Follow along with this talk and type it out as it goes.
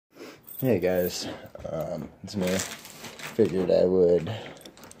Hey guys, it's me. Figured I would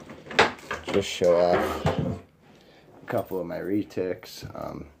just show off a couple of my Retics.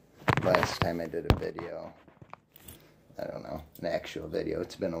 Last time I did a video, I don't know, an actual video,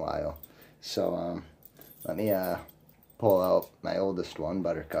 it's been a while. So let me pull out my oldest one,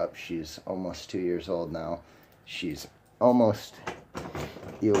 Buttercup. She's almost 2 years old now. She's almost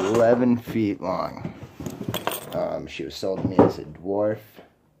 11 feet long. She was sold to me as a Dwarf.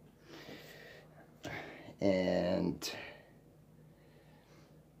 And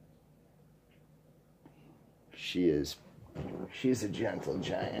she's a gentle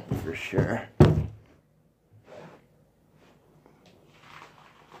giant for sure.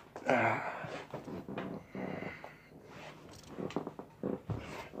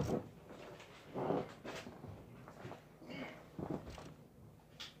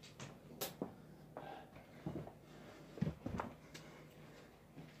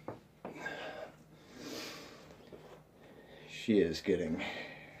 She is getting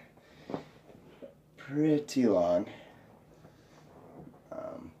pretty long.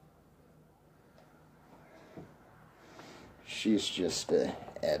 She's just an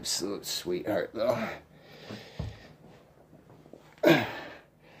absolute sweetheart though.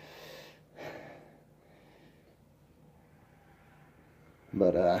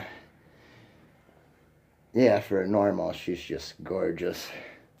 But yeah, for a normal, she's just gorgeous.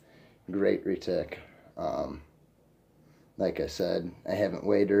 Great retic. Like I said, I haven't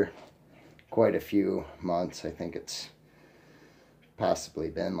weighed her quite a few months. I think it's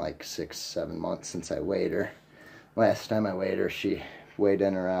possibly been like 6-7 months since I weighed her. Last time I weighed her, she weighed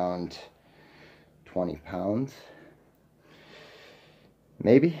in around 20 pounds.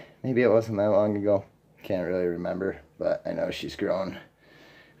 Maybe it wasn't that long ago. Can't really remember, but I know she's grown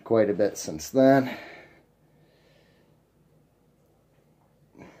quite a bit since then.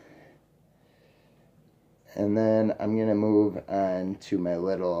 And then I'm going to move on to my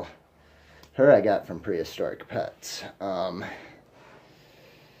little, her I got from Prehistoric Pets. Now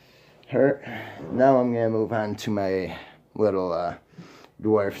I'm going to move on to my little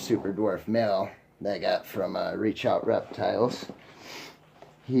Dwarf, Superdwarf male that I got from Reach Out Reptiles.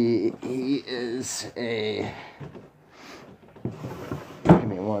 He is a, give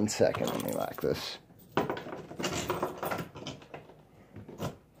me 1 second, let me lock this.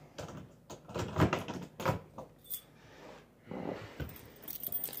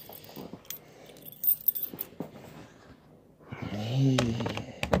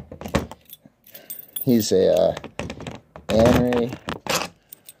 He's a Annery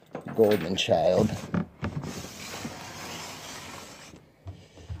Golden Child.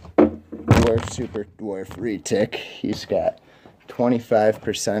 Dwarf, Super Dwarf Retic. He's got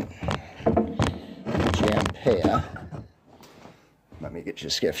 25% Jampea. Let me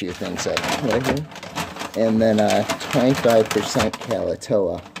just get a few things out right here. And then 25%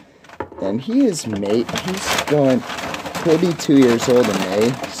 Calatoa. And he is he's he'll be 2 years old in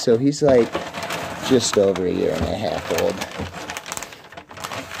May, so he's like just over 1.5 years old.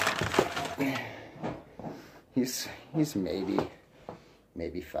 He's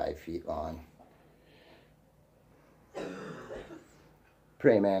maybe 5 feet long.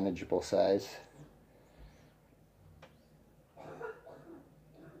 Pretty manageable size.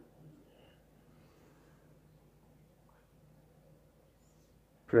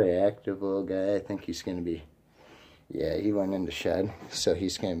 Pretty active little guy. I think he's gonna be, yeah, he went into shed, so he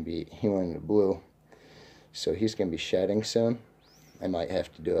went into blue. So he's going to be shedding soon. I might have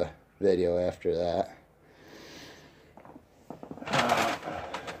to do a video after that.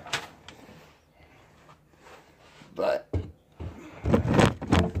 But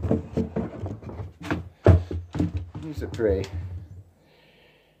he's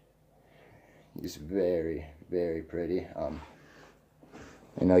he's very, very pretty.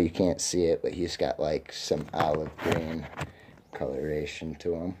 I know you can't see it, but he's got like some olive green coloration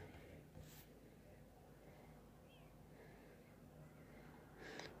to him.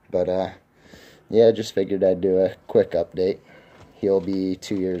 But yeah, just figured I'd do a quick update. He'll be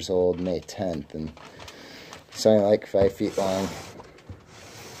 2 years old May 10th, and he's only like 5 feet long.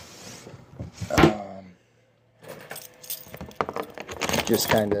 Just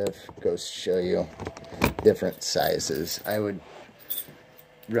kind of goes to show you different sizes. I would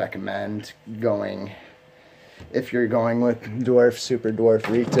recommend going, if you're going with Dwarf, Super Dwarf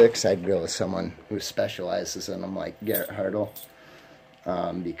Retics, I'd go with someone who specializes in them, like Garrett Hartle.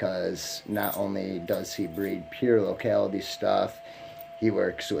 Because not only does he breed pure locality stuff, he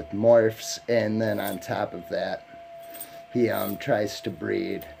works with morphs, and then on top of that, he tries to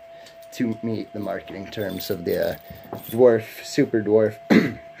breed to meet the marketing terms of the Dwarf, Super Dwarf,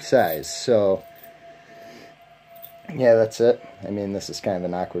 size. So yeah, that's it. I mean, this is kind of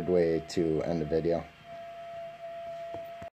an awkward way to end the video.